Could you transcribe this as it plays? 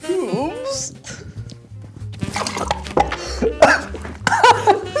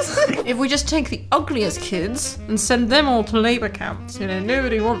if we just take the ugliest kids and send them all to labour camps,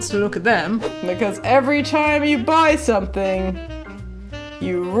 nobody wants to look at them. Because every time you buy something,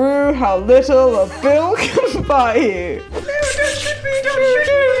 you rue how little a bill can buy you.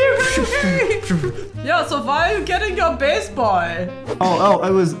 Yeah, so why are you getting your baseball? Oh,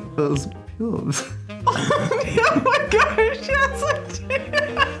 it was Pubes. Oh my gosh, yes I did.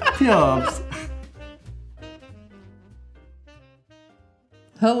 Pubes.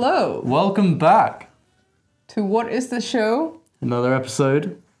 Hello. Welcome back. To What Is the Show? Another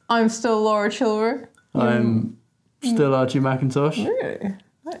episode. I'm still Laura Chilver. I'm still Archie McIntosh. Really?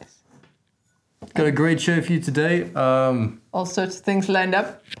 Nice. Got a great show for you today. All sorts of things lined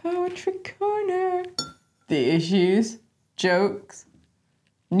up. Poetry Corner. The issues. Jokes.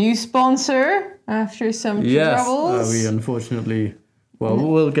 New sponsor after some troubles. We unfortunately... Well,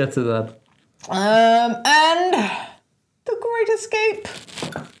 we'll get to that. And The Great Escape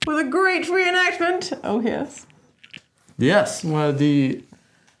with a great reenactment. Oh, yes. Yes, well,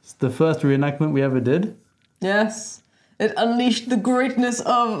 it's the first reenactment we ever did. Yes. It unleashed the greatness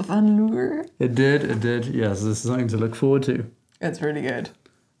of Van Loer. It did. Yes, this is something to look forward to. It's really good.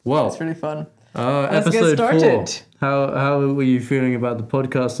 Well, It's really fun. Let's get started. 4. How were you feeling about the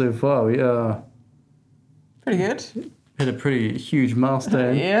podcast so far? We Pretty good. hit a pretty huge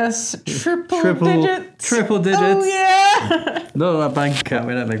milestone. Yes. Triple digits. Triple digits. Oh, yeah. Not on our bank account.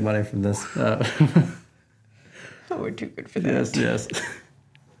 We don't make money from this. Oh, we're too good for that. Yes.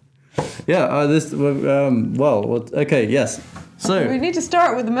 Yeah. Okay. Yes. So We need to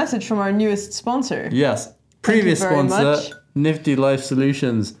start with a message from our newest sponsor. yes, previous Thank you very sponsor, much. Nifty Life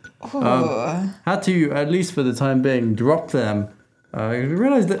Solutions. Oh. Had to, at least for the time being, drop them. We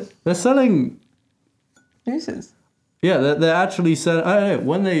realized that they're selling. Nooses. Yeah, they're actually selling. I don't know.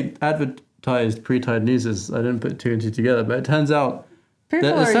 When they advertised pre-tied nooses, I didn't put two and two together, but it turns out People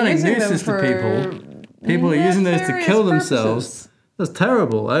they're are selling using nooses them to for people. People are using those to nefarious kill themselves. purposes. That's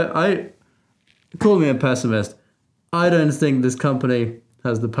terrible. I call me a pessimist. I don't think this company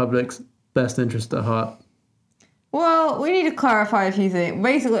has the public's best interest at heart. Well, we need to clarify a few things.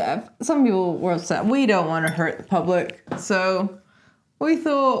 Basically, some people were upset. We don't want to hurt the public. So we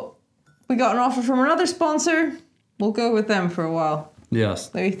thought we got an offer from another sponsor. We'll go with them for a while.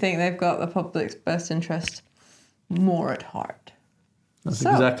 Yes, We think they've got the public's best interest more at heart. that's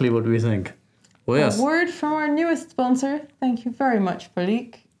So- exactly what we think. Well, yes, A word from our newest sponsor. Thank you very much,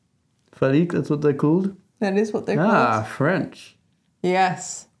 Falik. Falik, that's what they're called. That is what they're Ah, called. French.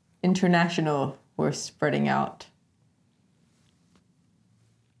 Yes. International. We're spreading out.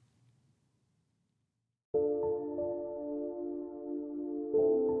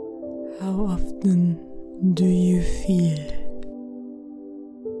 How often do you feel?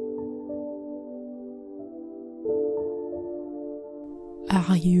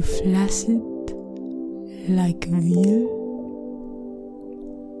 Are you flaccid like veal?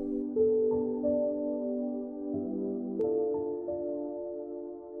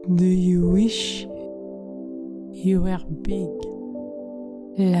 Do you wish you were big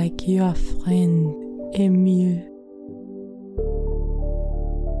like your friend Emile?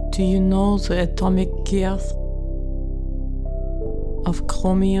 Do you know the atomic girth of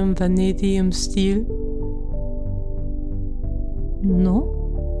chromium, vanadium, steel? No?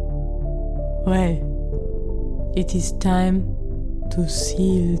 Well, it is time to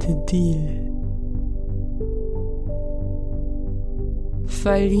seal the deal.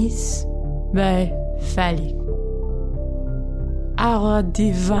 Falice by Falik. Our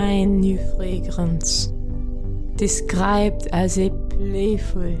divine new fragrance, described as a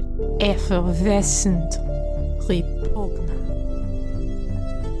playful, effervescent, repugnant.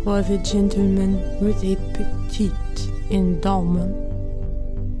 For the gentleman with a petite endowment,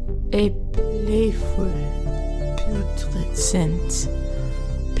 a playful, putrid scent,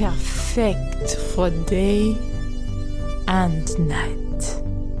 perfect for day and night,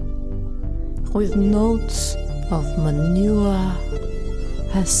 with notes of manure,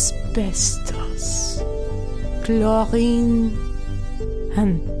 asbestos, chlorine,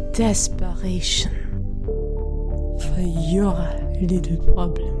 and desperation for your little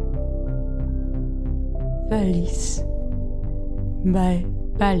problem. Valise by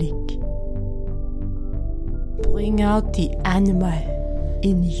Falik. Bring out the animal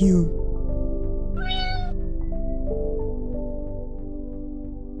in you.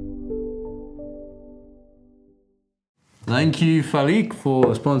 Thank you, Falik, for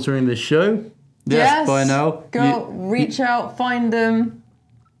sponsoring this show. Yes, by now. Go reach out, find them.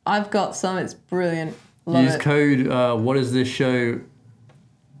 I've got some. It's brilliant. Love Use it. code what is this show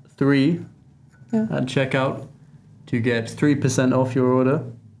 3 Yeah. at checkout to get 3% off your order.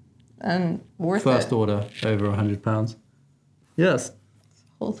 and worth First it. order over £100. Yes.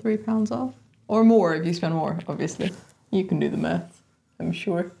 Whole £3 off. Or more if you spend more, obviously. You can do the math, I'm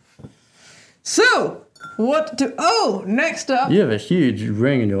sure. So, next up. You have a huge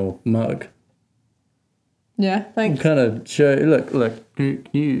ring in your mug. Yeah, I'm thanks. kind of show. Look. Can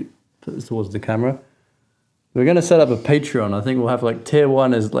you put this towards the camera? We're gonna set up a Patreon. I think we'll have like tier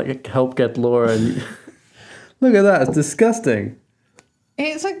 1 is like help get Laura. And look at that. It's disgusting.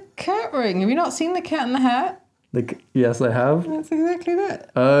 It's a cat ring. Have you not seen the Cat in the Hat? Yes, I have. That's exactly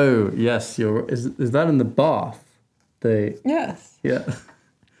that. Oh yes, is that in the bath? Yes. Yeah.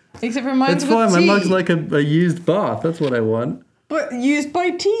 Except for mine's That's with fine. My tea. mug's like a used bath. That's what I want. But used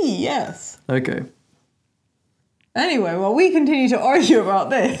by tea, yes. Okay. Anyway, while we continue to argue about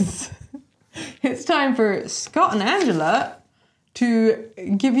this, it's time for Scott and Angela to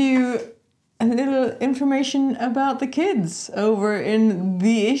give you a little information about the kids over in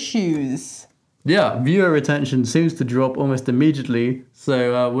The Issues. Yeah, viewer retention seems to drop almost immediately.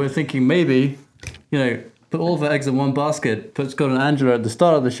 So we're thinking maybe, put all of our eggs in one basket. Put Scott and Angela at the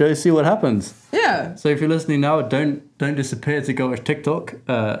start of the show. See what happens. Yeah. So if you're listening now, don't disappear to go watch TikTok.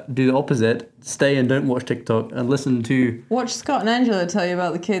 Do the opposite. Stay and don't watch TikTok and listen to. Watch Scott and Angela tell you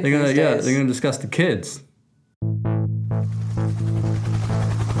about the kids these days. They're gonna discuss the kids.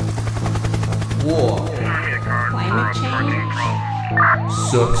 War. Climate change.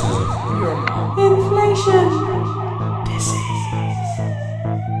 Sexism.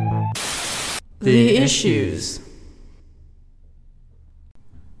 The issues.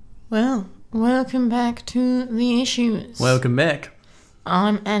 Well, welcome back to The Issues. Welcome back.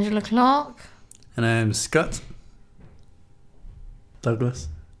 I'm Angela Clark. And I'm Scott. Douglas.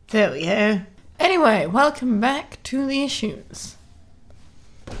 There we go. Anyway, welcome back to The Issues.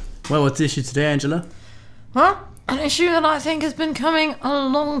 Well, what's the issue today, Angela? Well, an issue that I think has been coming a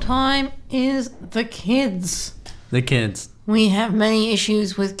long time is the kids. The kids. We have many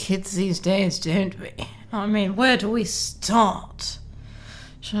issues with kids these days, don't we? I mean, where do we start?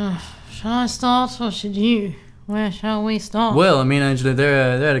 Shall I start or should you? Where shall we start? Well, I mean, Angela,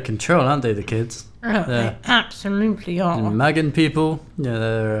 they're out of control, aren't they, the kids? Oh, they absolutely are. Mugging people. Yeah,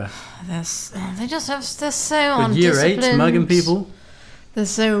 they're... They're so With year 8, undisciplined. mugging people. They're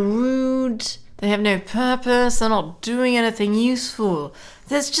so rude. They have no purpose. They're not doing anything useful.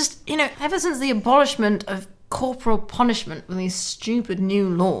 There's just, ever since the abolishment of corporal punishment with these stupid new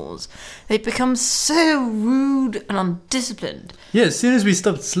laws, they've become so rude and undisciplined. Yeah, as soon as we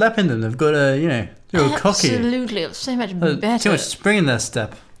stopped slapping them, they've got they're all cocky. Absolutely, it's so much better. Too much spring in their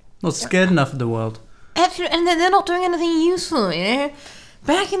step. Not scared enough of the world. Absolutely, and they're not doing anything useful,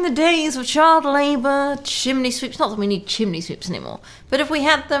 Back in the days of child labour, chimney sweeps, not that we need chimney sweeps anymore, but if we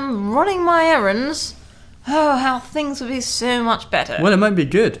had them running my errands, oh, how things would be so much better. Well, it might be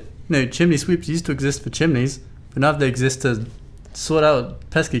good. Chimney sweeps used to exist for chimneys, but now they exist to sort out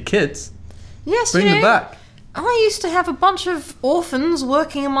pesky kids. Yes, Bring them back. I used to have a bunch of orphans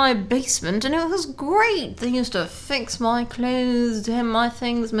working in my basement, and it was great. They used to fix my clothes, hem my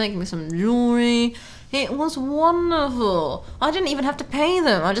things, make me some jewellery. It was wonderful. I didn't even have to pay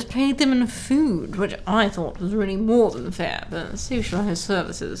them. I just paid them in food, which I thought was really more than fair, but socialised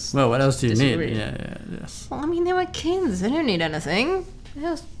services. Well, what else do you disagree. need? Yes. Well, I mean, they were kids. They don't need anything. It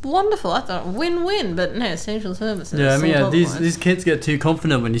was wonderful. I thought win-win, but no, social services. Yeah, I mean, sort these otherwise. kids get too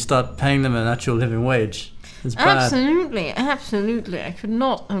confident when you start paying them an actual living wage. It's bad. Absolutely. I could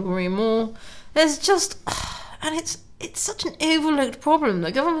not agree more. There's just, and it's such an overlooked problem.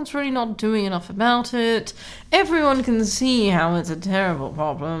 The government's really not doing enough about it. Everyone can see how it's a terrible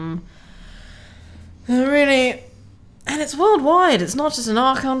problem. Really, and it's worldwide. It's not just in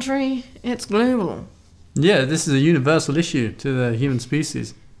our country. It's global. Yeah, this is a universal issue to the human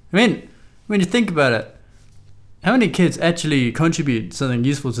species. I mean, when you think about it, how many kids actually contribute something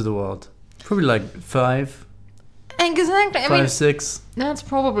useful to the world? Probably like 5, Exactly. 5, 6. That's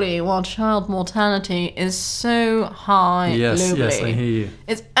probably why child mortality is so high Yes, globally. yes, I hear you.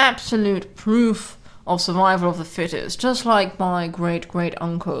 It's absolute proof of survival of the fittest, just like my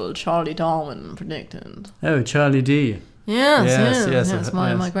great-great-uncle Charlie Darwin predicted. Oh, Charlie D. Yes, Yes, that's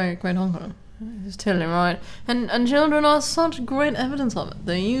my yes. great-great-uncle. He's totally right. And children are such great evidence of it.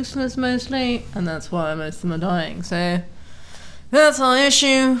 They're useless mostly, and that's why most of them are dying. So, that's our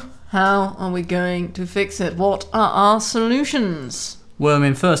issue. How are we going to fix it? What are our solutions? Well, I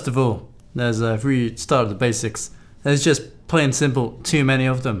mean, first of all, if we start with the basics, there's just plain simple too many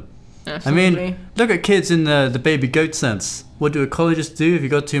of them. Absolutely. I mean, look at kids in the baby goat sense. What do ecologists do if you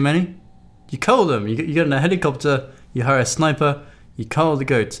got too many? You cull them. You get in a helicopter, you hire a sniper, you cull the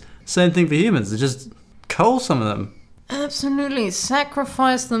goats. Same thing for humans. They just cull some of them. Absolutely.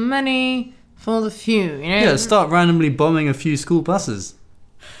 Sacrifice the many for the few, you know? Yeah, start randomly bombing a few school buses.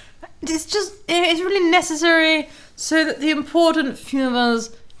 It's really necessary so that the important few of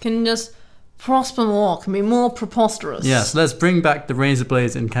us can just prosper more, can be more preposterous. Yes, let's bring back the razor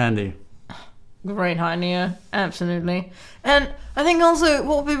blades and candy. Great idea, absolutely. And I think also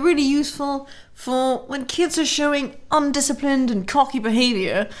what would be really useful for when kids are showing undisciplined and cocky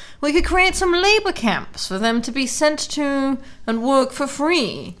behaviour, we could create some labour camps for them to be sent to and work for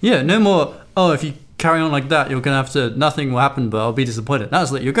free. Yeah, no more, oh, if you carry on like that, you're going to have to, nothing will happen, but I'll be disappointed.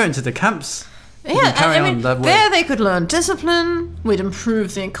 That's like, you're going to the camps. Yeah, carry I mean, on that way. there they could learn discipline, we'd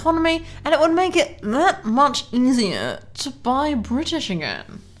improve the economy, and it would make it that much easier to buy British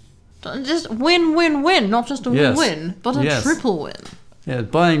again. Just win, win, win, not just a Yes. win, but a Yes. triple win. Yeah,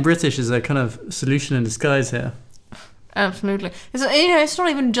 buying British is a kind of solution in disguise here. Absolutely. It's not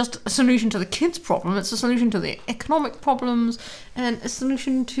even just a solution to the kids' problem, it's a solution to the economic problems and a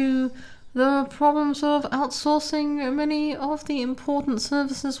solution to the problems of outsourcing many of the important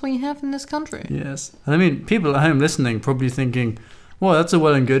services we have in this country. Yes. And I mean, people at home listening probably thinking, well, that's all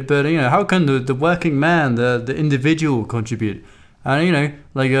well and good, but, how can the working man, the individual contribute? And,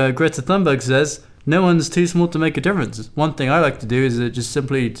 like Greta Thunberg says, no one's too small to make a difference. One thing I like to do is just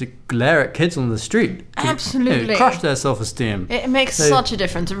simply to glare at kids on the street. Absolutely. Crush their self-esteem. It makes such a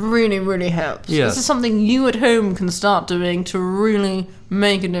difference. It really, really helps. Yes. This is something you at home can start doing to really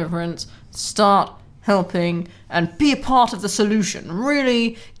make a difference. Start helping and be a part of the solution.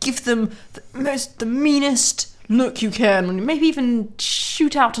 Really give them the meanest look you can. Maybe even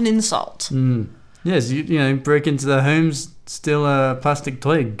shoot out an insult. Yes, you break into their homes, steal a plastic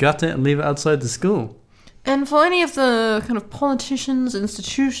toy, gut it, and leave it outside the school. And for any of the kind of politicians,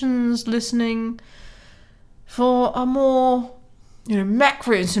 institutions listening, for a more,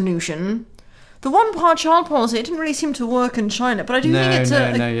 macro solution, the one-child policy, it didn't really seem to work in China, but I do think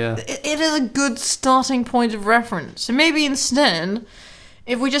it is a good starting point of reference. So maybe instead,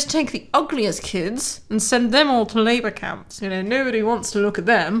 if we just take the ugliest kids and send them all to labour camps, nobody wants to look at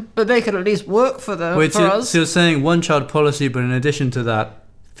them, but they could at least work for us. So you're saying one-child policy, but in addition to that,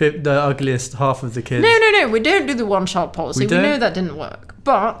 the ugliest half of the kids. No, we don't do the one-child policy. We know that didn't work.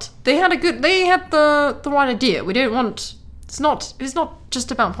 But they had the right idea. We don't want... It's not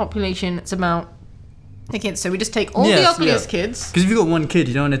just about population, it's about the kids. So we just take all the ugliest kids. Because if you've got one kid,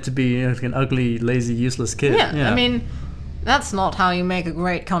 you don't want it to be like an ugly, lazy, useless kid. Yeah, I mean, that's not how you make a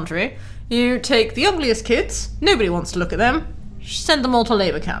great country. You take the ugliest kids, nobody wants to look at them, send them all to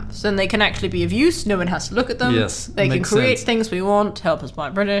labour camps. Then they can actually be of use, no one has to look at them. Yes, they can makes create sense. things we want, help us buy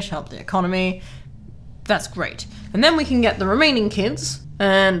British, help the economy. That's great. And then we can get the remaining kids,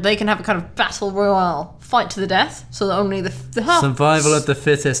 and they can have a kind of battle royale, fight to the death, so that only the half... Survival of the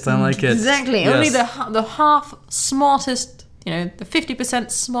fittest, I like it. Exactly. Yes. Only the half smartest, the 50%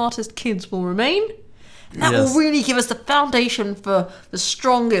 smartest kids will remain. And that will really give us the foundation for the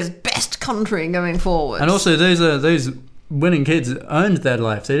strongest, best country going forward. And also, those winning kids earned their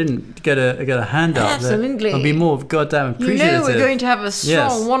life. They didn't get a handout. Absolutely. They'll be more goddamn appreciative. we're going to have a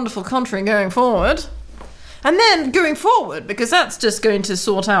strong, wonderful country going forward. And then going forward, because that's just going to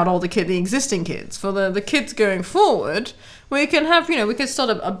sort out all the existing kids. For the kids going forward, we can have, we can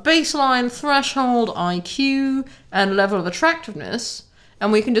start a baseline threshold IQ and level of attractiveness,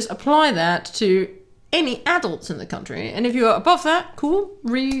 and we can just apply that to any adults in the country. And if you're above that, cool,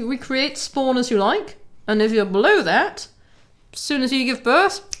 recreate, spawn as you like. And if you're below that, as soon as you give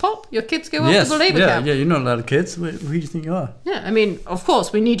birth, pop, your kids go off to the labour camp. Yeah, you're not allowed kids. Who do you think you are? Yeah, I mean, of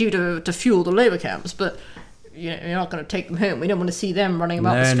course, we need you to fuel the labour camps, but you're not going to take them home. We don't want to see them running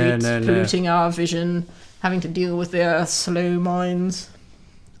about the streets, polluting our vision, having to deal with their slow minds.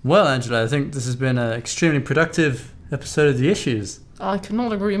 Well, Angela, I think this has been an extremely productive episode of The Issues. I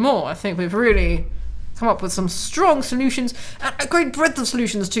cannot agree more. I think we've really come up with some strong solutions, and a great breadth of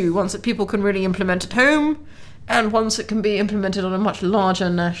solutions too, ones that people can really implement at home, and ones that can be implemented on a much larger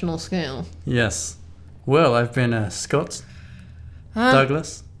national scale. Yes. Well, I've been Scott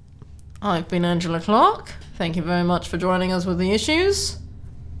Douglas. I've been Angela Clark. Thank you very much for joining us with The Issues,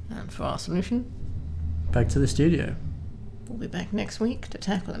 and for our solution. Back to the studio. We'll be back next week to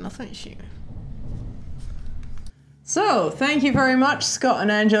tackle another issue. So, thank you very much, Scott and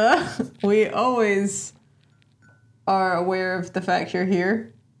Angela. We always are aware of the fact you're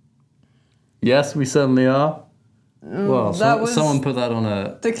here. Yes, we certainly are. Well, that was someone put that on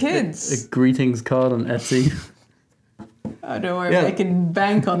the kids. a greetings card on Etsy. I don't know if I can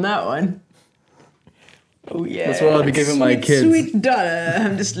bank on that one. Oh yeah. That's what I'll be giving my kids. Sweet daughter.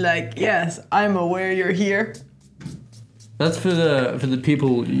 I'm just like, yes, I'm aware you're here. That's for the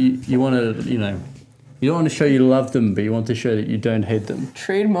people you want to, You don't want to show you love them, but you want to show that you don't hate them.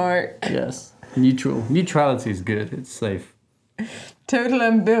 Trademark. Yes. Neutral. Neutrality is good. It's safe. Total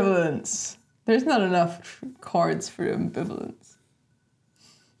ambivalence. There's not enough cards for ambivalence.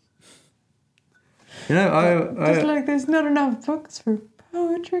 You know, Just like there's not enough books for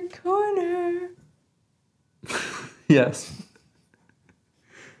Poetry Corner. Yes.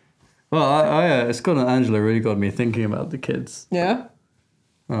 Well, Scott and Angela really got me thinking about the kids. Yeah?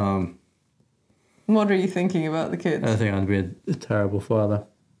 Um, What are you thinking about the kids? I think I'd be a terrible father.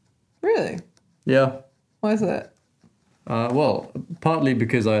 Really? Yeah. Why is that? Well, partly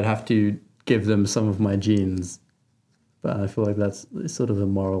because I'd have to give them some of my genes, but I feel like that's sort of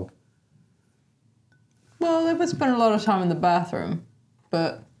immoral. Well, they would spend a lot of time in the bathroom,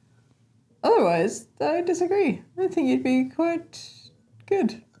 but otherwise, I disagree. I think you'd be quite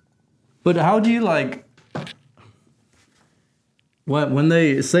good. But how do you like when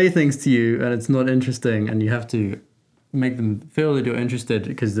they say things to you and it's not interesting and you have to make them feel that you're interested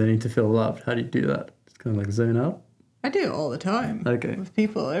because they need to feel loved? How do you do that? Just kind of like zone out? I do it all the time. Okay. With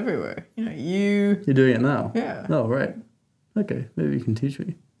people everywhere. You know, You're doing it now? Yeah. Oh, right. Okay, maybe you can teach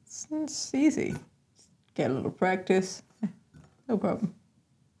me. It's easy. Get a little practice. No problem.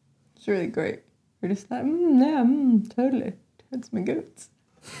 It's really great. We're just like, totally. Totes my goats.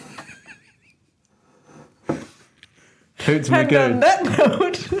 Totes my And on goat. that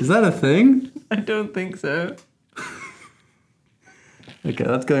note, Is that a thing? I don't think so. Okay,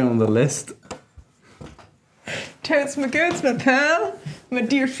 that's going on the list. Totes my goats, my pal, my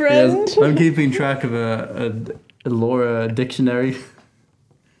dear friend. Yes, I'm keeping track of a Laura dictionary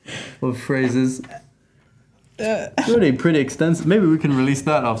of phrases. Really pretty extensive. Maybe we can release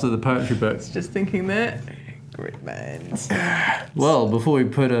that after the poetry books. Just thinking that. Great minds. Well, before we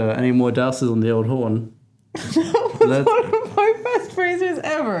put any more douses on the old horn, That was one of my best phrases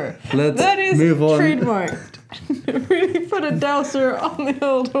ever. That is move on. trademarked. Really put a douser on the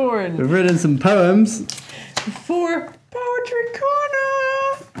old horn. We've written some poems. For Poetry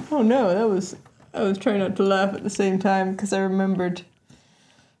Corner. Oh no, I was trying not to laugh at the same time because I remembered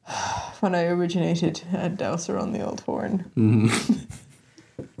when I originated a douser on the old horn.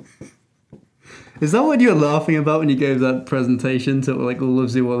 Is that what you were laughing about when you gave that presentation to like all of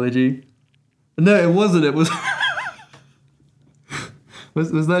zoology? No, it wasn't. It was.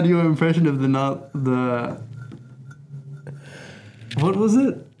 was that your impression of the? What was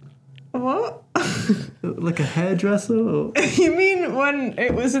it? What? Like a hairdresser? Or? You mean when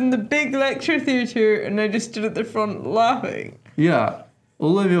it was in the big lecture theatre and I just stood at the front laughing? Yeah.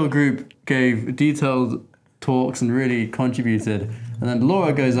 All of your group gave detailed talks and really contributed. And then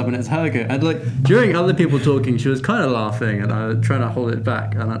Laura goes up and it's her go. And like during other people talking, she was kind of laughing and I was trying to hold it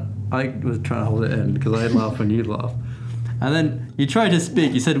back. And I was trying to hold it in because I'd laugh when you'd laugh. And then you tried to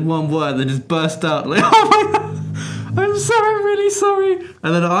speak, you said one word, then just burst out like, oh my god! I'm sorry, I'm really sorry.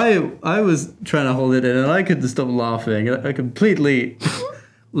 And then I was trying to hold it in and I couldn't stop laughing. I completely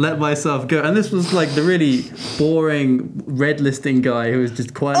let myself go. And this was like the really boring red listing guy who was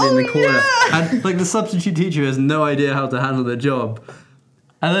just quietly in the corner. Yeah! And like the substitute teacher has no idea how to handle the job.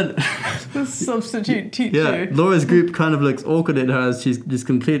 And then The substitute teacher. yeah, Laura's group kind of looks awkward at her as she's just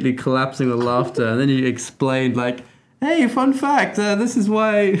completely collapsing with laughter. And then you explained like, hey, fun fact, this is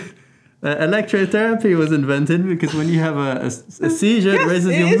why electrotherapy was invented, because when you have a seizure, it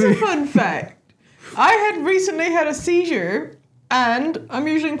raises your It is mood. a fun fact. I had recently had a seizure, and I'm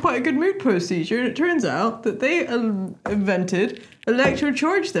usually in quite a good mood post-seizure, and it turns out that they invented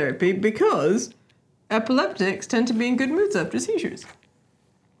electrocharge therapy because epileptics tend to be in good moods after seizures.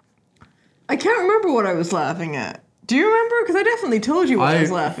 I can't remember what I was laughing at. Do you remember? Because I definitely told you what I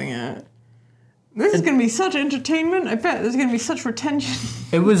was laughing at. This is going to be such entertainment. I bet there's going to be such retention.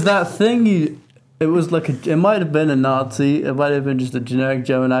 It was that thing it was like it might have been a Nazi, it might have been just a generic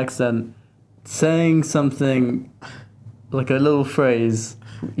German accent saying something like a little phrase.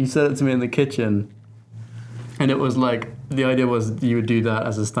 You said it to me in the kitchen, and it was like the idea was you would do that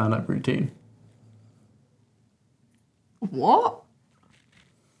as a stand-up routine. What?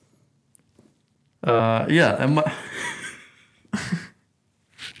 Yeah.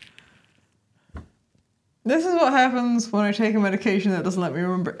 This is what happens when I take a medication that doesn't let me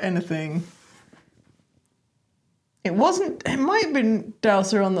remember anything. It might have been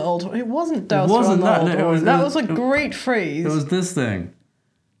douser on the old horn. It wasn't douser wasn't on the that, old no, it horn. was- That it was was- a great phrase. It was this thing.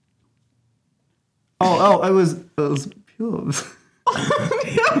 Oh, it was pubes.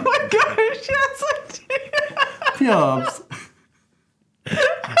 Oh my gosh, yes I did. Pubes.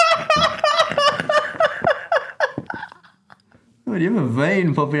 Oh, you have a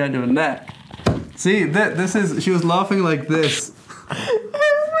vein popping out your neck. See, this is. She was laughing like this.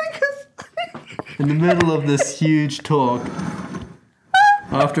 in the middle of this huge talk,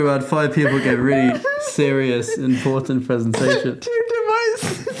 after about 5 people gave a really serious, important presentation. Two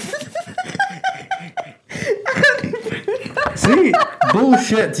devices. See?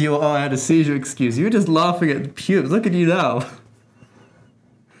 Bullshit, you I had a seizure excuse. You were just laughing at the pubes. Look at you now.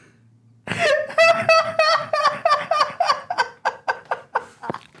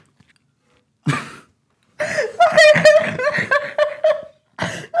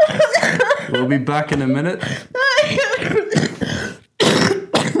 We'll be back in a minute.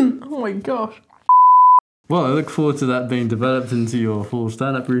 Oh my gosh. Well, I look forward to that being developed into your full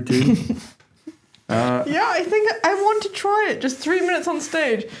stand-up routine. Yeah, I think I want to try it. Just 3 minutes on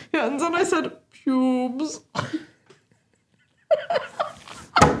stage. Yeah, and then I said, pubes.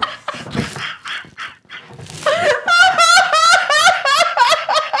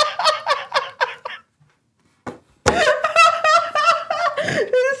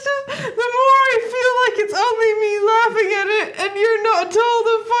 It's just, the more I feel like it's only me laughing at it and you're not at all,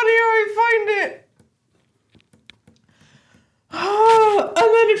 the funnier I find it. And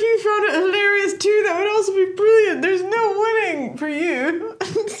then if you found it hilarious too, that would also be brilliant. There's no winning for you.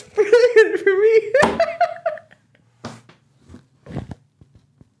 It's brilliant for me.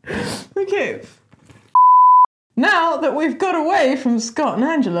 Okay. Now that we've got away from Scott and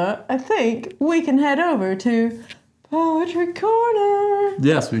Angela, I think we can head over to Poetry Corner.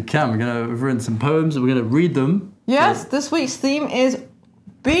 Yes, we can. We've written some poems. We're going to read them. Yes, this week's theme is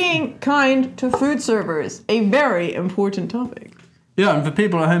being kind to food servers, a very important topic. Yeah, and for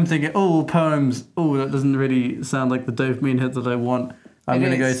people at home thinking, oh, poems, oh, that doesn't really sound like the dopamine hit that I want, I'm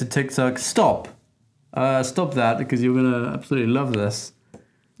going to go to TikTok. Stop. Stop that, because you're going to absolutely love this.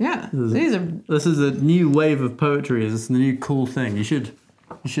 Yeah, This is a new wave of poetry. This is the new cool thing. You should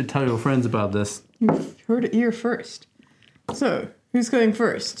tell your friends about this. You've heard it here first. So, who's going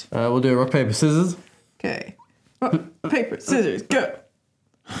first? We'll do rock, paper, scissors. Okay. Rock, paper, scissors, go.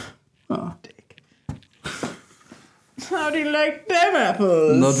 Oh. Dick. How do you like them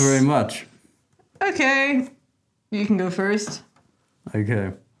apples? Not very much. Okay. You can go first.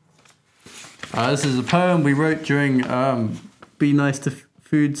 Okay. This is a poem we wrote during Be Nice to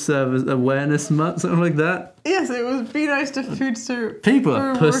Food Service Awareness Month, something like that. Yes, it was Be Nice to Food Service. People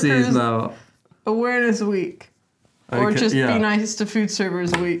are pussies now. Awareness Week. Or Okay, just yeah. Be Nice to Food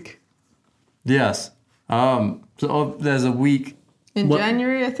Servers Week. Yes. So there's a week. In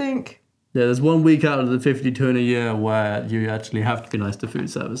January, I think. Yeah, there's 1 week out of the 52 in a year where you actually have to be nice to food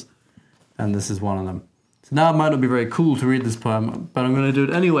service. And this is one of them. So now it might not be very cool to read this poem, but I'm going to do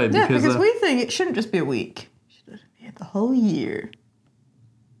it anyway Yeah, because... because we think it shouldn't just be a week. It should be the whole year.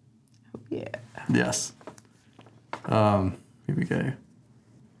 Oh, yeah. Yes. Here we go.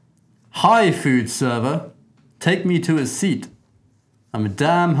 Hi, food server. Take me to a seat. I'm a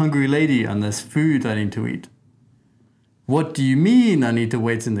damn hungry lady and there's food I need to eat. What do you mean I need to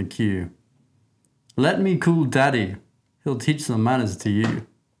wait in the queue? Let me cool daddy. He'll teach some manners to you.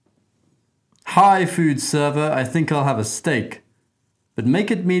 Hi, food server. I think I'll have a steak. But make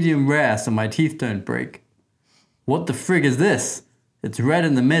it medium rare so my teeth don't break. What the frig is this? It's red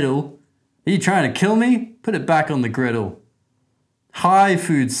in the middle. Are you trying to kill me? Put it back on the griddle. Hi,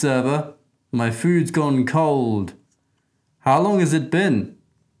 food server. My food's gone cold. How long has it been?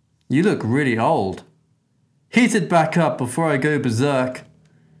 You look really old. Heat it back up before I go berserk.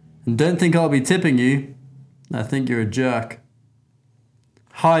 And don't think I'll be tipping you. I think you're a jerk.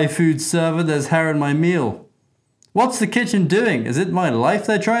 Hi, food server, there's hair in my meal. What's the kitchen doing? Is it my life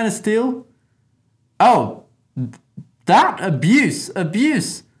they're trying to steal? Oh, that? Abuse.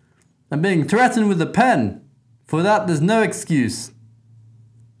 I'm being threatened with a pen. For that, there's no excuse.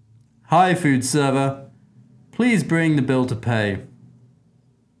 Hi, food server. Please bring the bill to pay.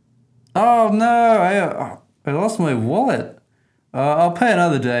 Oh, no, I lost my wallet. I'll pay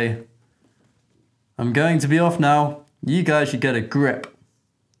another day. I'm going to be off now. You guys should get a grip.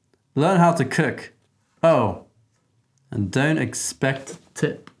 Learn how to cook. Oh, and don't expect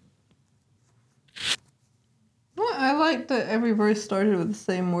tip. Well, I like that every verse started with the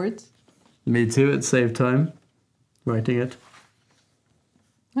same words. Me too, it saved time writing it.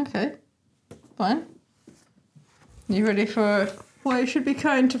 Okay. Fine. You ready for why you should be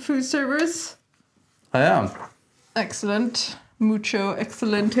kind to food servers? I am. Excellent. Mucho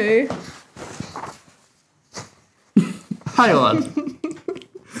excelente. Hang on.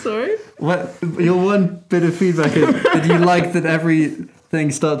 Sorry? What, your one bit of feedback is that you like that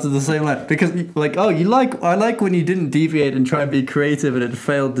everything starts with the same line. Because, I like when you didn't deviate and try and be creative and it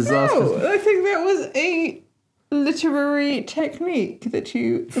failed disastrously. No, I think that was a literary technique that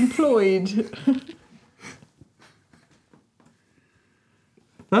you employed.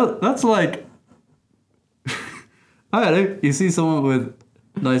 Well, that's like I don't know. You see someone with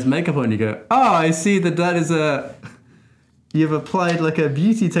nice makeup on, you go, oh, I see that is a... You've applied like a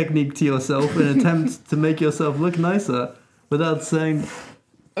beauty technique to yourself in an attempt to make yourself look nicer without saying...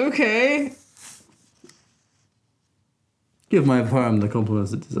 Okay. Give my perm the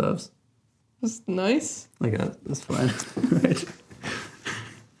compliments it deserves. That's nice. Okay, that's fine. Right.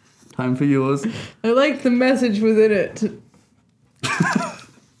 Time for yours. I like the message within it.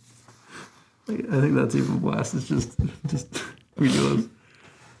 I think that's even worse. It's just for yours.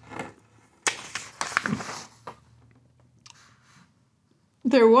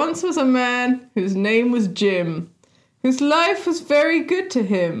 There once was a man whose name was Jim, whose life was very good to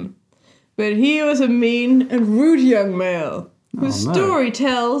him. But he was a mean and rude young male, whose story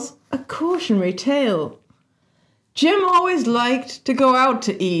tells a cautionary tale. Jim always liked to go out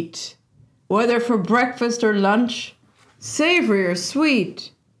to eat, whether for breakfast or lunch, savory or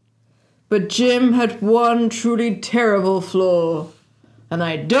sweet. But Jim had one truly terrible flaw, and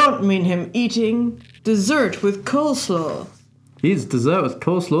I don't mean him eating dessert with coleslaw. He eats dessert with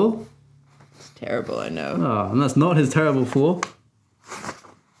coleslaw? It's terrible, I know. Oh, and that's not his terrible flaw.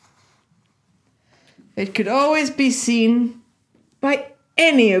 It could always be seen by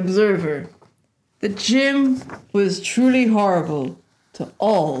any observer that Jim was truly horrible to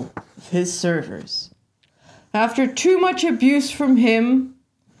all of his servers. After too much abuse from him,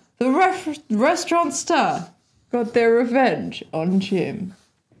 the restaurant staff got their revenge on Jim.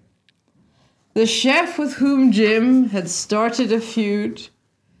 The chef with whom Jim had started a feud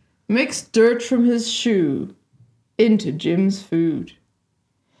mixed dirt from his shoe into Jim's food.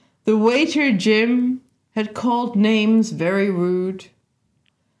 The waiter Jim had called names very rude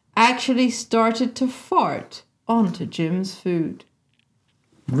actually started to fart onto Jim's food.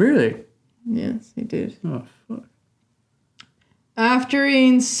 Really? Yes, he did. Oh, fuck. After he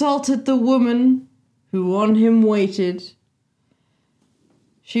insulted the woman who on him waited,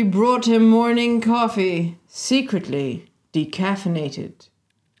 she brought him morning coffee, secretly decaffeinated.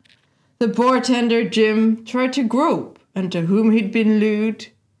 The bartender Jim tried to grope, and to whom he'd been lewd,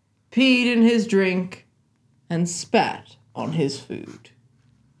 peed in his drink, and spat on his food.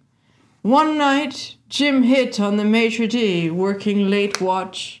 One night, Jim hit on the maitre d' working late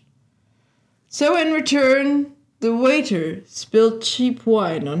watch. So in return, the waiter spilled cheap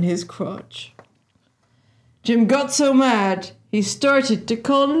wine on his crotch. Jim got so mad, he started to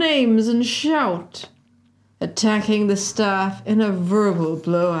call names and shout, attacking the staff in a verbal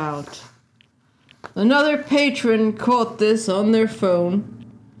blowout. Another patron caught this on their phone.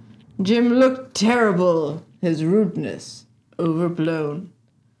 Jim looked terrible, his rudeness overblown.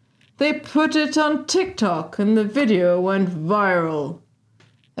 They put it on TikTok and the video went viral.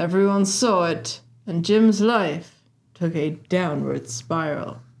 Everyone saw it, and Jim's life took a downward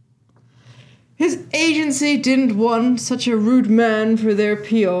spiral. His agency didn't want such a rude man for their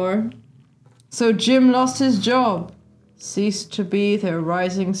PR, so Jim lost his job, ceased to be their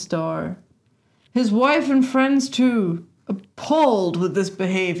rising star. His wife and friends too, appalled with this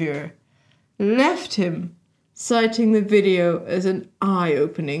behavior, left him, citing the video as an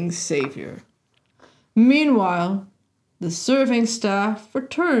eye-opening savior. Meanwhile, the serving staff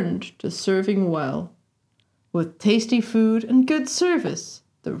returned to serving well. With tasty food and good service,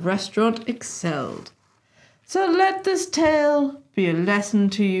 the restaurant excelled. So let this tale be a lesson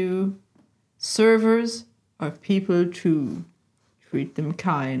to you. Servers are people too. Treat them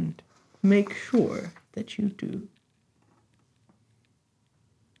kind. Make sure that you do.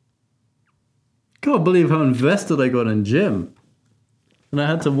 Can't believe how invested I got in Jim. And I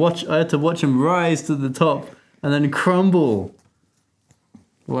had to watch him rise to the top and then crumble.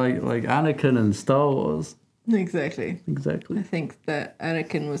 Like Anakin in Star Wars. Exactly. Exactly. I think that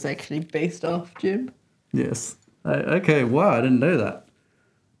Anakin was actually based off Jim. Yes. Okay, wow, I didn't know that.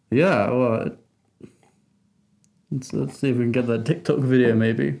 Yeah, well, let's see if we can get that TikTok video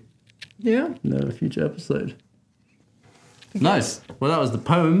maybe Yeah. in a future episode. Nice. Well, that was the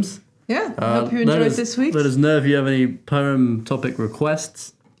poems. Yeah. I hope you enjoyed this week. Let us know if you have any poem topic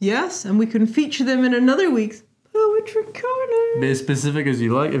requests. Yes, and we can feature them in another week's Poetry Corner. Be as specific as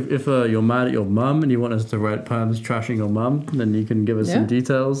you like. If you're mad at your mum and you want us to write poems trashing your mum, then you can give us some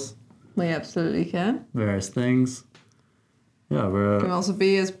details. We absolutely can. Various things. Yeah, It can also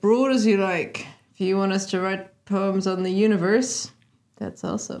be as broad as you like. If you want us to write poems on the universe, that's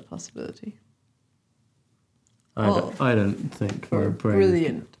also a possibility. I don't think For we're a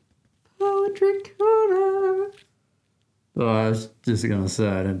brilliant Poetry Corner. Well, I was just going to say,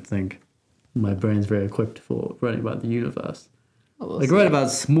 I don't think my brain's very equipped for writing about the universe. Well, Like, write about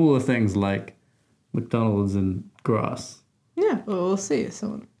smaller things like McDonald's and grass. Yeah, well, we'll see if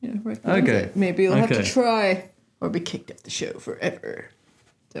someone, writes Okay. it. Maybe you'll have to Okay. try. or be kicked off the show forever.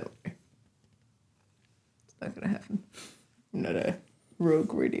 Don't worry. It's not gonna happen. I'm not a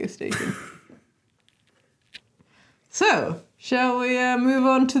rogue radio station. So, shall we move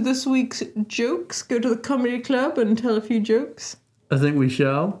on to this week's jokes? Go to the comedy club and tell a few jokes? I think we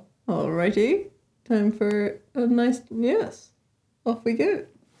shall. Alrighty. Time for a nice... Yes. Off we go.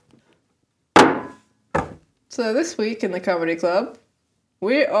 So this week in the comedy club,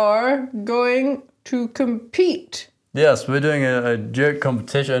 we are going to compete. Yes, we're doing a joke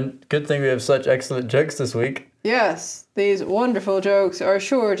competition. Good thing we have such excellent jokes this week. Yes, these wonderful jokes are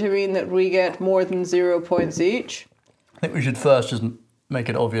sure to mean that we get more than 0 points each. I think we should first just make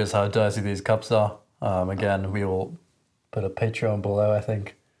it obvious how dirty these cups are. Again, we will put a Patreon below, I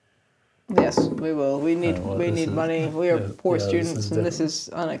think. Yes, we will. We need money. We are poor students, and this is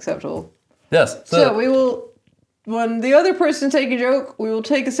unacceptable. Yes. So we will, when the other person take a joke, we will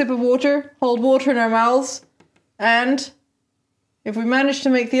take a sip of water, hold water in our mouths, and if we manage to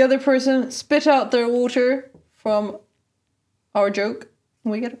make the other person spit out their water from our joke,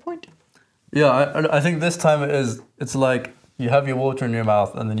 we get a point. Yeah, I think this time it's like you have your water in your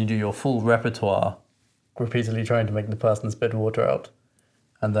mouth and then you do your full repertoire, repeatedly trying to make the person spit water out.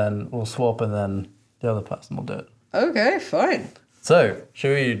 And then we'll swap and then the other person will do it. Okay, fine. So,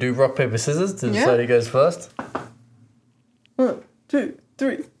 should we do rock, paper, scissors to decide who goes first? 1, 2,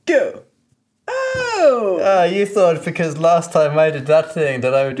 3, go! Oh! You thought because last time I did that thing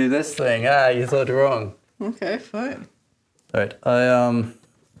that I would do this thing. You thought wrong. Okay, fine. Alright,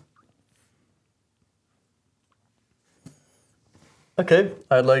 Okay,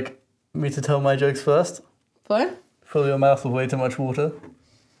 I'd like me to tell my jokes first. Fine. Fill your mouth with way too much water.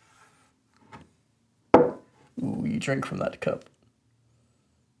 Ooh, you drink from that cup.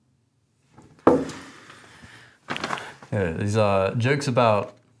 Yeah, these are jokes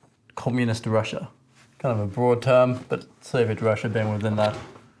about communist Russia. Kind of a broad term, but Soviet Russia being within that.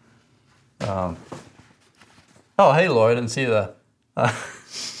 Oh, hey Laura, I didn't see you there.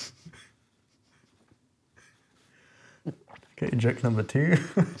 Okay, joke number 2.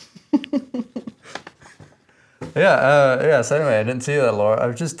 So anyway, I didn't see that, Laura. I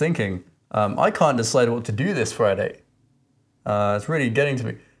was just thinking, I can't decide what to do this Friday. It's really getting to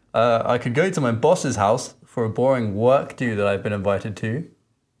me. I could go to my boss's house for a boring work do that I've been invited to.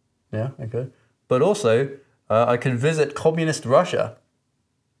 Yeah, okay. But also, I could visit communist Russia.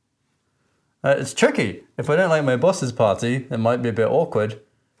 It's tricky. If I don't like my boss's party, it might be a bit awkward,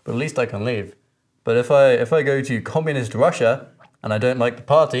 but at least I can leave. But if I go to communist Russia and I don't like the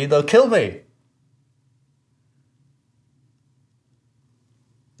party, they'll kill me.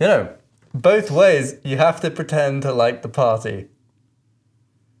 You know, both ways you have to pretend to like the party.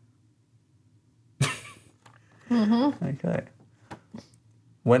 Okay.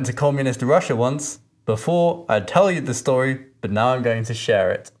 Went to communist Russia once. Before, I'd tell you the story, but now I'm going to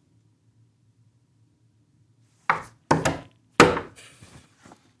share it.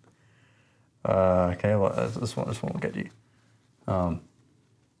 Okay, well, this one will get you.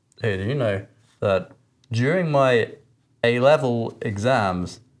 Hey, do you know that during my A-level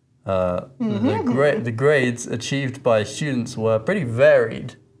exams, the grades achieved by students were pretty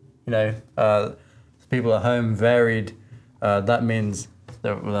varied. You know, people at home varied. That means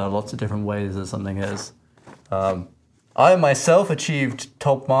there are lots of different ways that something is. I myself achieved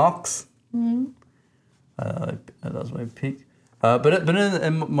top marks. That was my peak. But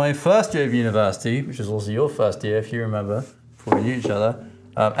in my first year of university, which was also your first year, if you remember, before we knew each other,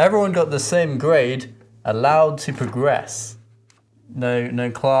 everyone got the same grade, allowed to progress. No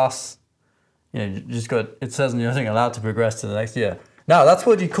class. You know, you just got, it says in your thing, allowed to progress to the next year. Now, that's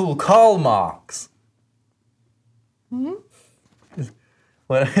what you call Karl Marx.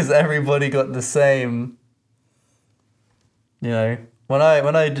 Whereas everybody got the same, you know, when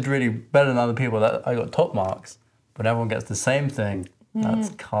I did really better than other people, that I got top marks, but everyone gets the same thing. That's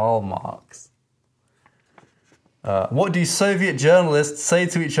Karl Marx. What do Soviet journalists say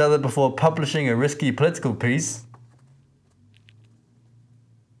to each other before publishing a risky political piece?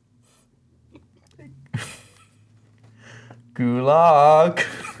 Gulag.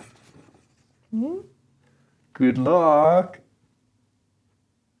 Good luck.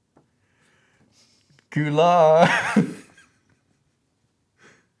 Gulag.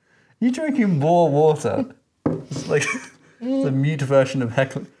 You drinking more water? It's like the mute version of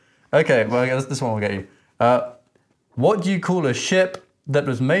heckling. Okay, well, I guess this one will get you. What do you call a ship that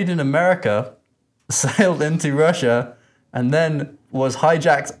was made in America, sailed into Russia, and then was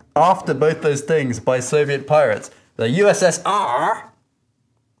hijacked after both those things by Soviet pirates? The USSR.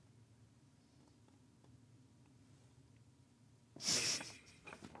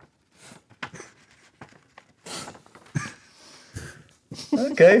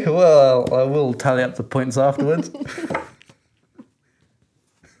 Okay, well, I will tally up the points afterwards.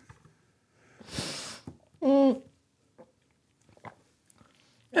 I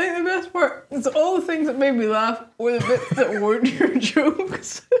think the best part is all the things that made me laugh were the bits that weren't your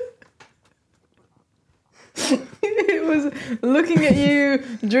jokes. It was looking at you,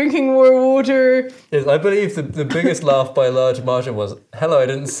 drinking more water. Yes, I believe the biggest laugh by a large margin was, hello, I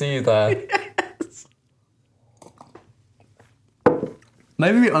didn't see you there. Yes.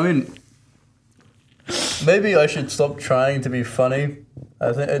 Maybe I should stop trying to be funny.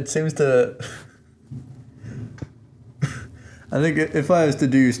 I think it seems to... I think if I was to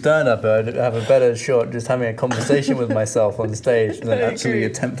do stand-up, I'd have a better shot just having a conversation with myself on stage than I actually agree.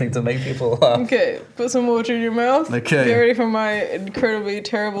 attempting to make people laugh. Okay, put some water in your mouth. Okay. Get ready for my incredibly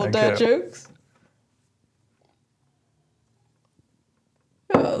terrible dad Okay. jokes.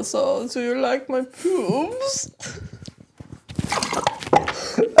 Yeah, so you like my pubes?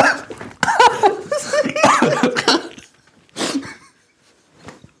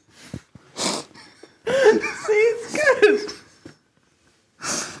 See, it's good.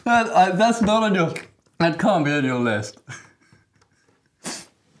 That's not on your... That can't be on your list.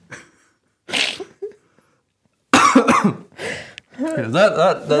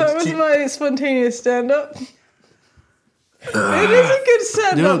 That that's was cheap. my spontaneous stand-up. It is a good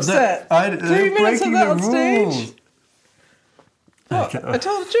stand-up set. 3 minutes of that on stage. Oh, Okay. I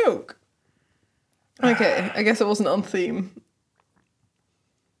told a joke. Okay, I guess it wasn't on theme.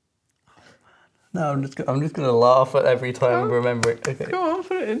 No, I'm just gonna laugh at every time I Oh. remember it. Okay. Go on,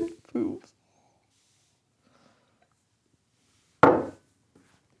 put it in. Poops.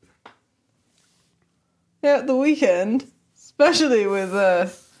 Yeah, at the weekend, especially with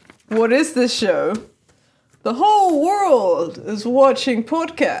what is this show? The whole world is watching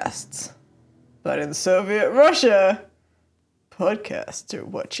podcasts. But in Soviet Russia, podcasts are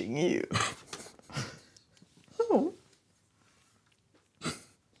watching you. Oh.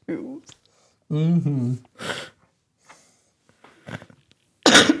 Oops.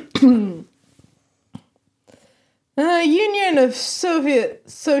 Union of Soviet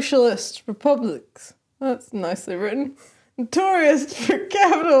Socialist Republics. That's nicely written. Notorious for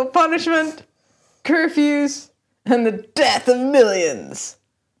capital punishment, curfews, and the death of millions.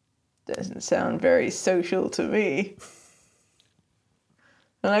 Doesn't sound very social to me.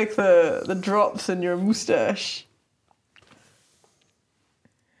 I like the drops in your mustache.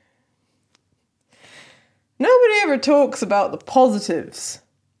 Nobody ever talks about the positives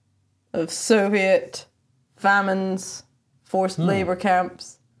of Soviet famines, forced labor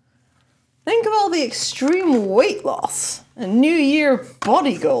camps. Think of all the extreme weight loss and New Year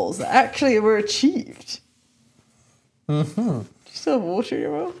body goals that actually were achieved. Mm-hmm. Do you still have water in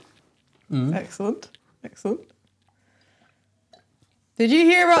your mouth? Excellent. Excellent. Did you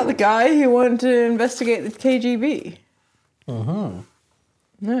hear about the guy who wanted to investigate the KGB? Mm-hmm.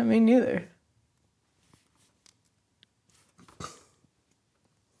 No, me neither.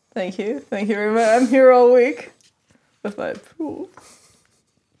 Thank you. Thank you very much. I'm here all week with my pool.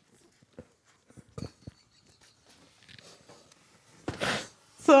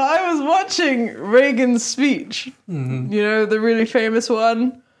 So I was watching Reagan's speech. Mm-hmm. You know, the really famous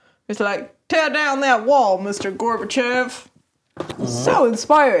one. It's like, tear down that wall, Mr. Gorbachev. So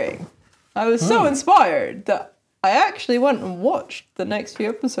inspiring. I was so inspired that I actually went and watched the next few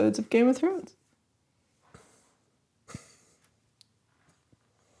episodes of Game of Thrones.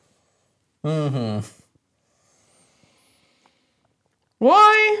 Mm-hmm.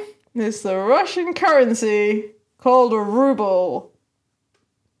 Why is the Russian currency called a ruble?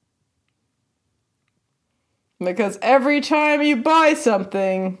 Because every time you buy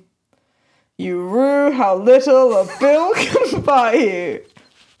something, you rue how little a bill can buy you.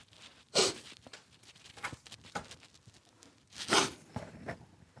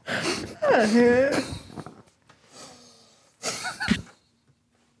 I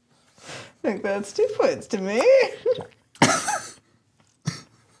think that's 2 points to me.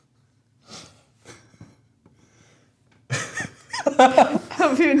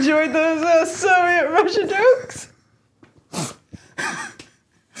 Hope you enjoyed those Soviet Russia jokes.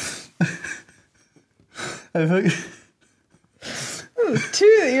 I think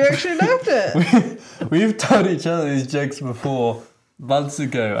Two that you actually laughed at. we've told each other these jokes before months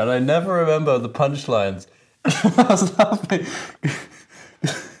ago, and I never remember the punchlines. I was laughing.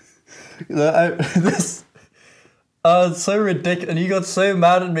 It's so ridiculous, and you got so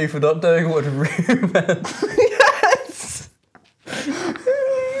mad at me for not knowing what rue meant. Yes.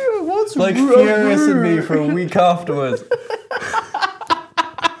 What's Like furious at me for a week afterwards.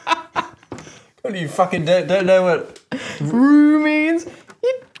 God, you fucking don't know what. Rue means?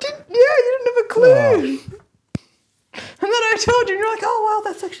 And then I told you, and you're like, oh, wow,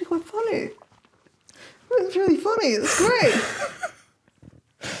 that's actually quite funny. It's really funny. It's great.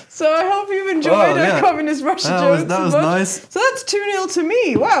 So I hope you've enjoyed our communist Russia jokes. That was much. nice. So that's 2-0 to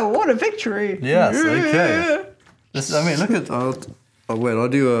me. Wow, what a victory. Yes, okay. Look at... I'll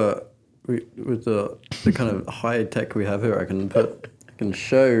do with the kind of high tech we have here. I can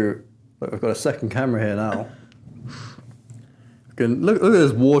show... Look, I've got a second camera here now. Look at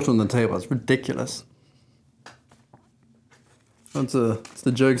this water on the table. It's ridiculous. That's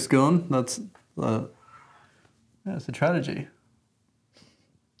the joke's gone. That's a tragedy.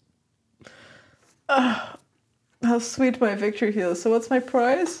 How sweet my victory feels. So what's my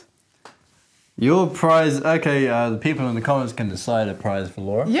prize? Your prize, okay, the people in the comments can decide a prize for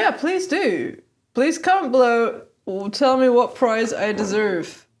Laura. Yeah, please do. Please comment below. Tell me what prize I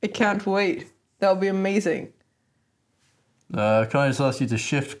deserve. I can't wait. That'll be amazing. Can I just ask you to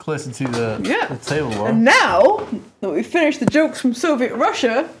shift closer to the table, Laura? And now that we've finished the jokes from Soviet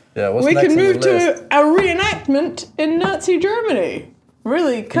Russia, we next can on the move list? to a reenactment in Nazi Germany.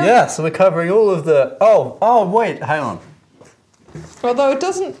 Really? Yeah, so we're covering all of the... Oh, wait, hang on. Although it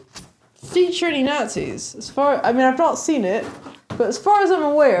doesn't feature any Nazis. I've not seen it, but as far as I'm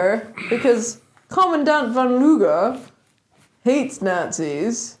aware, because Commandant von Luger hates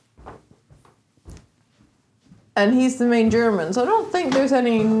Nazis, and he's the main German, so I don't think there's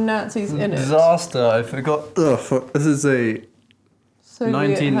any Nazis in it. Disaster, I forgot. This is a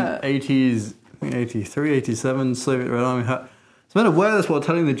Soviet 1980s, I think 83, 87 Soviet Red Army hat. So I'm going to wear this while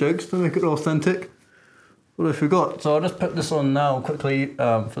telling the jokes to make it authentic. But I forgot. So I'll just put this on now quickly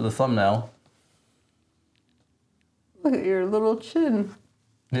for the thumbnail. Look at your little chin.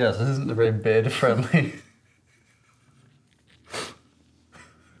 Yes, this isn't very beard friendly.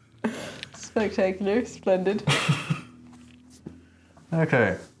 Spectacular, splendid.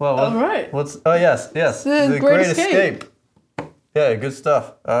 Okay, well, all right. Yes, The Great Escape. Yeah, good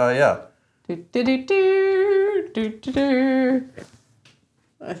stuff. Yeah. I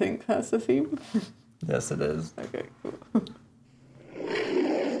think that's the theme. Yes, it is. Okay, cool.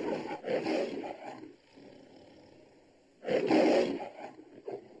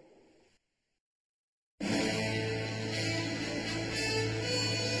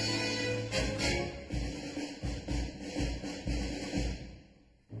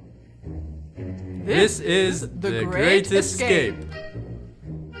 This is The Great Escape.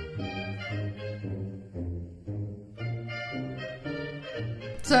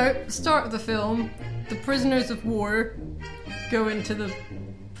 So, start of the film, the prisoners of war go into the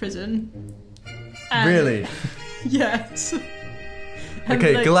prison. And Really? Yes. And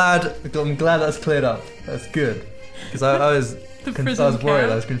Okay, I'm glad that's cleared up. That's good. Because I was prison worried,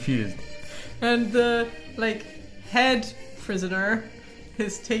 camp. I was confused. And the, head prisoner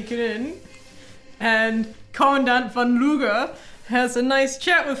is taken in, and Commandant von Luger has a nice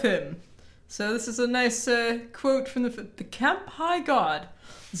chat with him. So this is a nice quote from the camp. High God.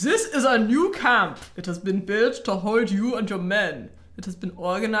 This is a new camp. It has been built to hold you and your men. It has been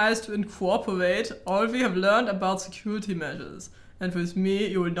organized to incorporate all we have learned about security measures. And with me,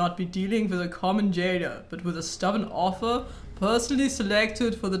 you will not be dealing with a common jailer, but with a stubborn officer personally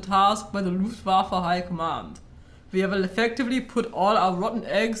selected for the task by the Luftwaffe High Command. We have effectively put all our rotten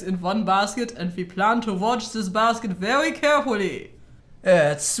eggs in one basket, and we plan to watch this basket very carefully.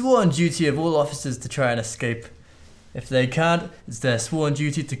 Yeah, it's sworn duty of all officers to try and escape. If they can't, it's their sworn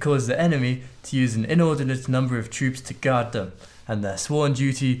duty to cause the enemy to use an inordinate number of troops to guard them, and their sworn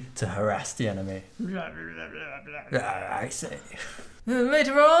duty to harass the enemy. I say.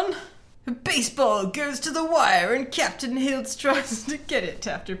 Later on, a baseball goes to the wire and Captain Hiltz tries to get it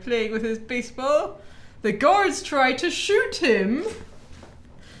after playing with his baseball. The guards try to shoot him.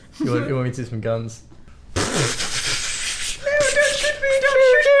 You want me to do some guns? No, don't shoot me! Don't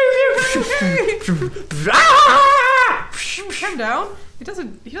shoot me! Calm down. He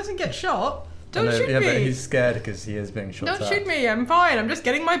doesn't get shot. Don't shoot me. But he's scared because he is being shot. Don't shoot me. I'm fine. I'm just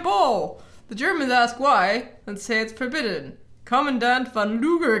getting my ball. The Germans ask why and say it's forbidden. Commandant von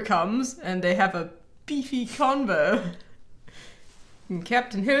Luger comes and they have a beefy convo. And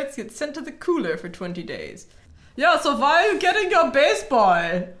Captain Hiltz gets sent to the cooler for 20 days. Yeah, so why are you getting your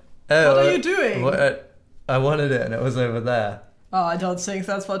baseball? What are you doing? I wanted it and it was over there. Oh, I don't think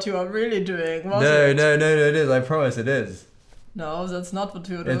that's what you are really doing, was No, it? it is. I promise it is. No, that's not what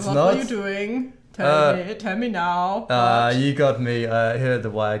you're doing. It's what not? were you doing? Tell me now. What? You got me. Here are the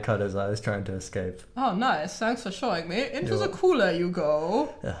wire cutters. I was trying to escape. Oh, nice. Thanks for showing me. Into You're the cooler you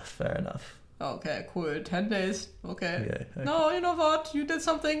go. Yeah, fair enough. Okay, cool. 10 days. Okay. Okay. No, you know what? You did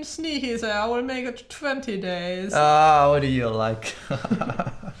something sneaky there. I will make it 20 days. What do you like?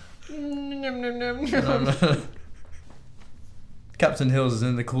 Nom, nom, nom, nom. Captain Hills is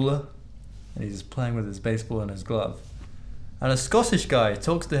in the cooler, and he's playing with his baseball and his glove. And a Scottish guy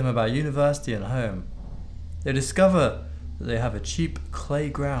talks to him about university and home. They discover that they have a cheap clay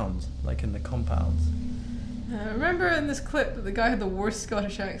ground, like in the compounds. Remember in this clip that the guy had the worst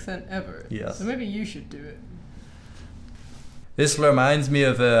Scottish accent ever? Yes. So maybe you should do it. This reminds me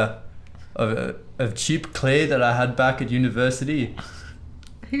of cheap clay that I had back at university.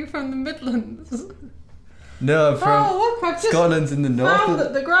 Are you from the Midlands? No, I'm from Look, I've just Scotland's in the north. found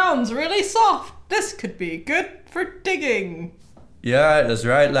that the ground's really soft. This could be good for digging. Yeah, that's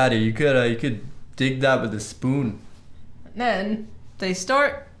right, laddie. You could dig that with a spoon. And then they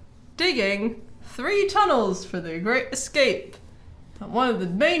start digging 3 tunnels for the Great Escape. And one of the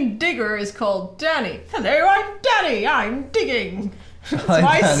main digger is called Danny. Hello, I'm Danny. I'm digging. It's Hi,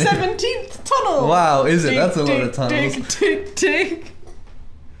 my Danny. 17th tunnel. Wow, is it? Dig, That's a lot dig, of tunnels. Dig, dig, dig.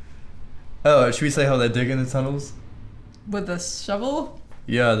 Oh, should we say how they're digging the tunnels? With a shovel.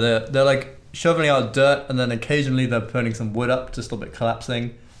 Yeah, they're like shoveling out dirt, and then occasionally they're putting some wood up to stop it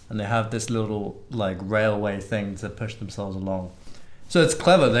collapsing, and they have this little like railway thing to push themselves along. So it's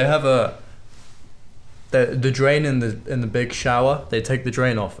clever. They have the drain in the big shower. They take the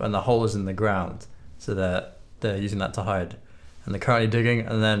drain off, and the hole is in the ground. So they're using that to hide, and they're currently digging.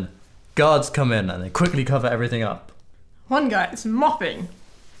 And then guards come in, and they quickly cover everything up. One guy is mopping.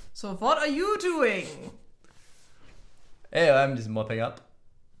 So what are you doing? Hey, I'm just mopping up.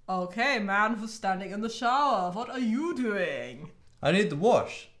 Okay, man who's standing in the shower. What are you doing? I need the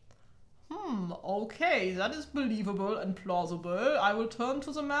wash. Okay, that is believable and plausible. I will turn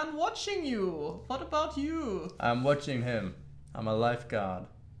to the man watching you. What about you? I'm watching him. I'm a lifeguard.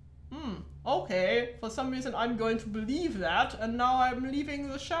 Okay, for some reason I'm going to believe that, and now I'm leaving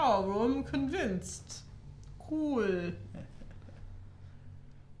the shower room convinced. Cool.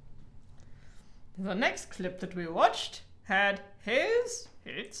 The next clip that we watched had Hayes,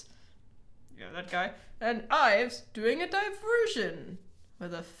 yeah, that guy, and Ives doing a diversion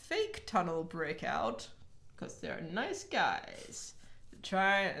with a fake tunnel breakout, because they're nice guys, to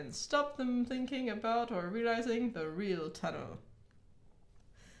try and stop them thinking about or realizing the real tunnel.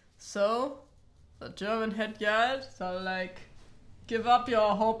 So, the German head guards are like, give up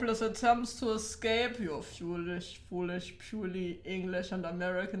your hopeless attempts to escape, you foolish, purely English and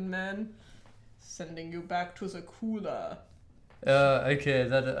American men. Sending you back to the cooler. Okay,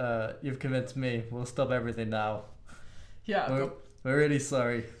 that you've convinced me. We'll stop everything now. Yeah, We're really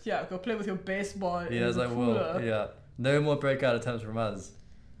sorry. go play with your baseball in Yes, the I cooler. will. Yeah, no more breakout attempts from us.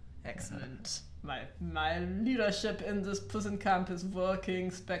 Excellent. My leadership in this prison camp is working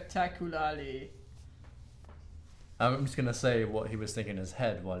spectacularly. I'm just gonna say what he was thinking in his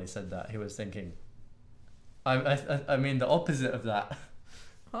head while he said that. He was thinking, I mean the opposite of that.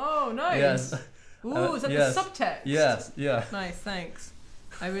 Oh, nice. Yes. Ooh, is that yes. the subtext? Yes. Yeah. Nice, thanks.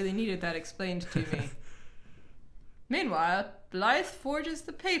 I really needed that explained to me. Meanwhile, Blythe forges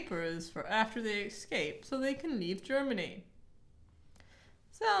the papers for after they escape so they can leave Germany.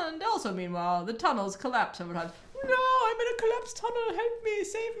 So, and also meanwhile, the tunnels collapse several times. No, I'm in a collapsed tunnel, help me,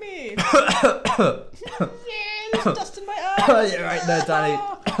 save me! Yeah, there's dust in my eyes! You're right there, Danny.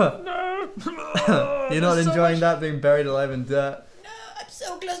 No! You're not There's so enjoying much- that being buried alive in dirt. No, I'm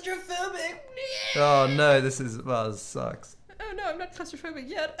so claustrophobic! Oh no, this sucks. Oh no, I'm not claustrophobic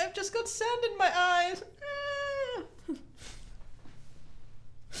yet. I've just got sand in my eyes.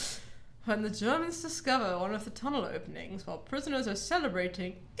 When the Germans discover one of the tunnel openings while prisoners are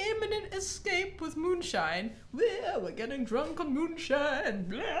celebrating imminent escape with moonshine, we're getting drunk on moonshine.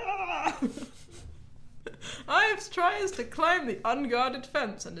 Blah. Ives tries to climb the unguarded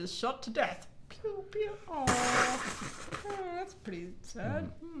fence and is shot to death. Pew, pew. Oh, that's pretty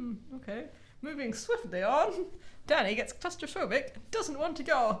sad. Okay. Moving swiftly on, Danny gets claustrophobic and doesn't want to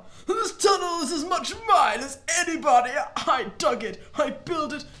go. This tunnel is as much mine as anybody. I dug it, I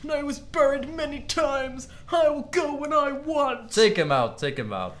built it, and I was buried many times. I will go when I want. Take him out. Take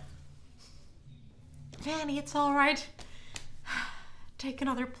him out. Danny, it's alright. Take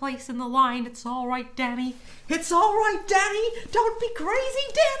another place in the line. It's alright, Danny. It's all right, Danny. Don't be crazy,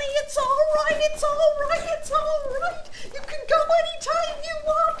 Danny. It's all right. It's all right. It's all right. You can go anytime you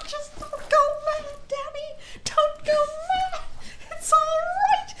want. Just don't go mad, Danny. Don't go mad. It's all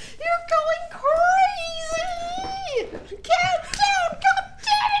right. You're going crazy. Calm down. God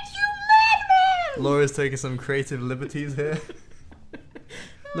damn it, you madman. Laura's taking some creative liberties here. A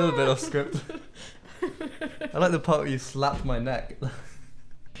little bit off script. I like the part where you slapped my neck.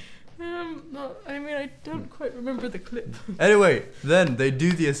 No, I mean, I don't quite remember the clip. Anyway, then they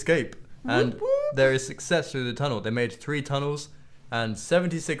do the escape, and Whoop, whoop. there is success through the tunnel. They made 3 tunnels, and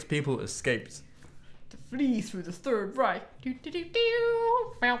 76 people escaped. To flee through the Third Reich. Do, do, do,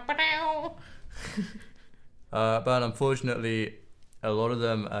 do. Bow, bow, bow. But unfortunately, a lot of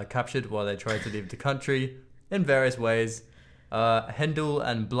them are captured while they tried to leave the country in various ways. Hendel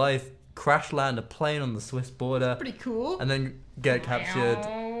and Blythe crash land a plane on the Swiss border Pretty cool. and then get captured.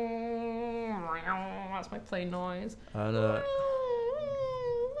 That's my plane noise. And,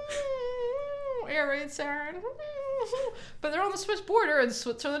 Air raid siren. But they're on the Swiss border and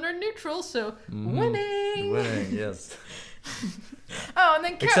Switzerland are neutral, so winning. winning, yes. Oh, and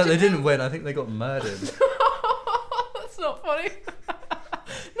then Except Captain they didn't win. I think they got murdered. That's not funny.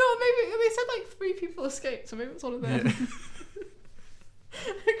 No, maybe they said like 3 people escaped, so maybe it's one of them. Yeah.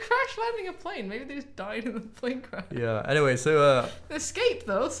 Crash landing a plane. Maybe they just died in the plane crash. Yeah. Anyway, so Escape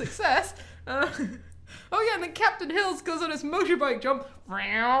though, success. Oh yeah, and then Captain Hills goes on his motorbike jump.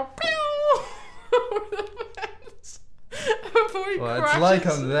 Over the fence. Before he well, crashes. it's like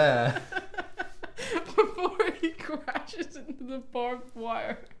I'm there. Before he crashes into the barbed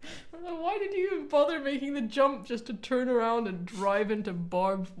wire. Why did you even bother making the jump just to turn around and drive into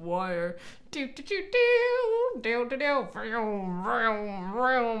barbed wire? Do do do do do do do vroom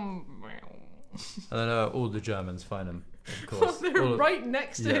vroom vroom. And then all the Germans find him, of Well, course. they're All- right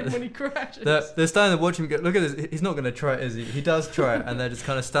next to yeah. him when he crashes. They're standing there watching him go. Look at this. He's not going to try it, is he? He does try it, and they're just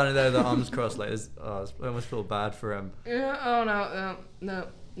kind of standing there with their arms crossed, like this. Oh, I almost feel bad for him. Yeah. Oh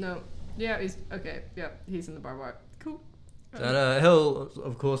no. Yeah, he's okay. Yeah, he's in the barbed wire. Cool. And Hill,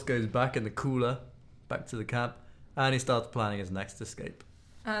 of course, goes back in the cooler, back to the camp, and he starts planning his next escape.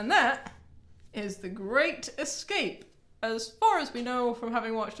 And that is The Great Escape, as far as we know from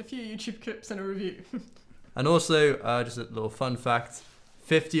having watched a few YouTube clips and a review. And also, just a little fun fact: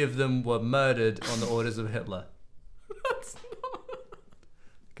 50 of them were murdered on the orders of Hitler. That's not...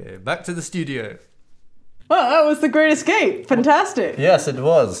 Okay, back to the studio. Well, that was The Great Escape. Fantastic. Yes, it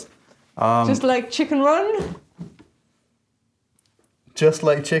was. Just like Chicken Run. Just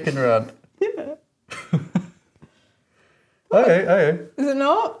like Chicken Run. Yeah. Okay. Is it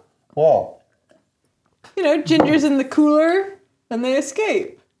not? What? You know, Ginger's in the cooler and they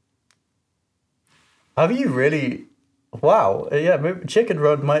escape. Have you really? Wow. Yeah, maybe Chicken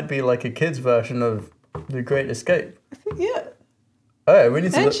Run might be like a kid's version of The Great Escape. Yeah. Oh, we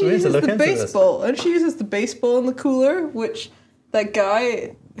need to And look, she we need to uses look the into this. baseball. And she uses the baseball in the cooler, which that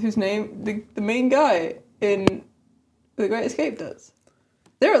guy whose name, the main guy in The Great Escape does.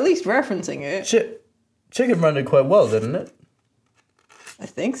 They're at least referencing it. Chicken Run did quite well, didn't it? I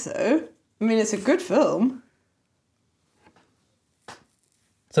think so. I mean, it's a good film.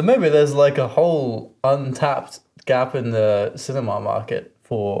 So maybe there's like a whole untapped gap in the cinema market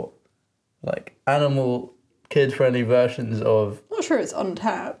for like animal kid-friendly versions of. I'm not sure it's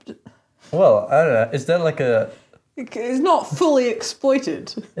untapped. Well, I don't know. Is there like a It's not fully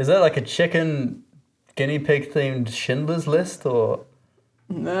exploited. chicken guinea pig themed Schindler's List or?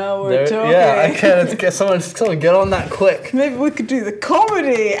 Now we're talking. Yeah, I can't get someone get on that quick. Maybe we could do the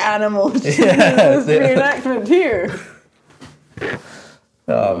comedy animal Yeah, this reenactment here.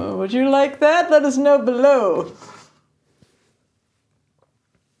 Would you like that? Let us know below.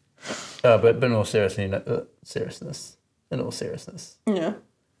 But in all seriousness, Yeah.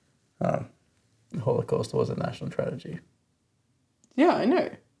 the Holocaust was a national tragedy. Yeah, I know.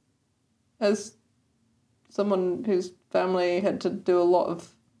 As someone whose family had to do a lot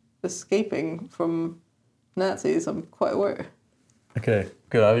of escaping from Nazis, I'm quite aware. Okay,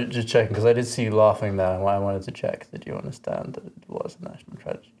 good. I was just checking because I did see you laughing there, and I wanted to check that you understand that it was a national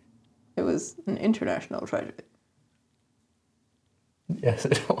tragedy. It was an international tragedy. Yes,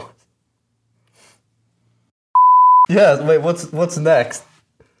 it was. Yeah. Wait. What's next?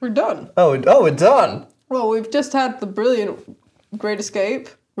 We're done. Oh, we're done. Well, we've just had the brilliant Great Escape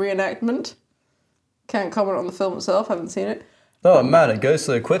reenactment. Can't comment on the film itself, haven't seen it. Oh man, it goes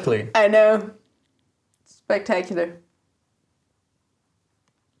so quickly. I know. Spectacular.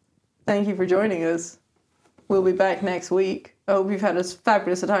 Thank you for joining us. We'll be back next week. I hope you've had as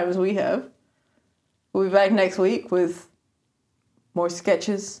fabulous a time as we have. We'll be back next week with more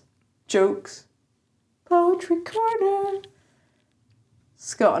sketches, jokes, poetry corner.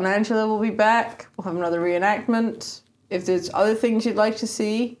 Scott and Angela will be back. We'll have another reenactment. If there's other things you'd like to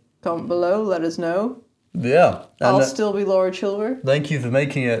see, comment below, let us know. Yeah. And, I'll still be Laura Chilver. thank you for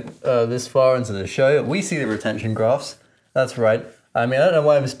making it this far into the show. We see the retention graphs. That's right. I mean, I don't know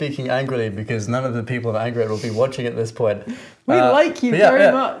why I'm speaking angrily because none of the people in Angry will be watching at this point. We like you but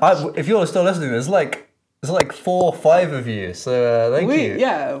very much. If you're still listening, there's like 4 or 5 of you. So thank you.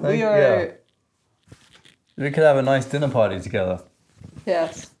 Yeah, we are. Yeah. We could have a nice dinner party together.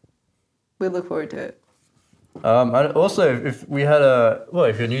 Yes. We look forward to it. And also, if we had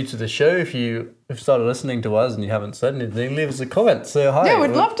if you're new to the show, if you've started listening to us and you haven't said anything, leave us a comment. Say hi. Yeah,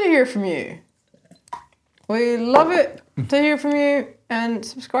 we'd love to hear from you. We love it to hear from you, and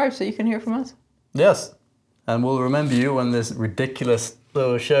subscribe so you can hear from us. Yes, and we'll remember you when this ridiculous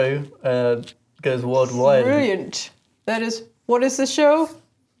little show goes worldwide. Brilliant. That is, what is the show?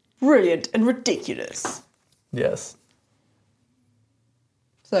 Brilliant and ridiculous. Yes.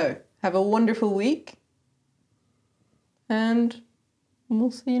 So, have a wonderful week. And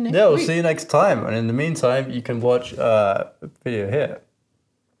we'll see you next week. Yeah, we'll see you next time. And in the meantime, you can watch a video here.